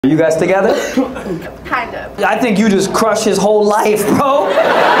You guys together? Kind of. I think you just crushed his whole life, bro.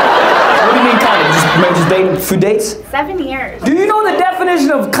 What do you mean kind of? Just dating a few dates? 7 years. Do you know the definition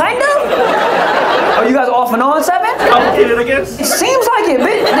of kind of? Are you guys off and on 7? Complicated, I guess. It seems like it,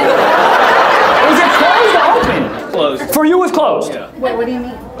 bitch. Is it closed or open? Closed. For you, it's closed. Yeah. Wait, what do you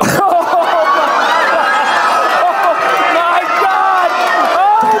mean?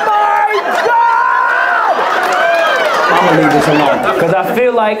 I'm gonna leave this alone because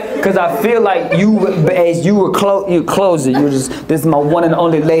I feel like you, as you close it. You just, this is my one and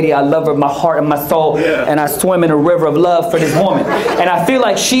only lady. I love her, my heart and my soul, and I swim in a river of love for this woman. And I feel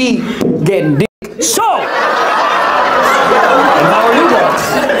like she getting dick. So, and how are you guys?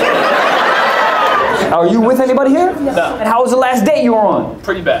 Are you with anybody here? No. And how was the last date you were on?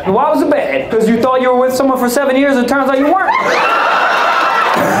 Pretty bad. Why was it bad? Because you thought you were with someone for 7 years. It turns out you weren't.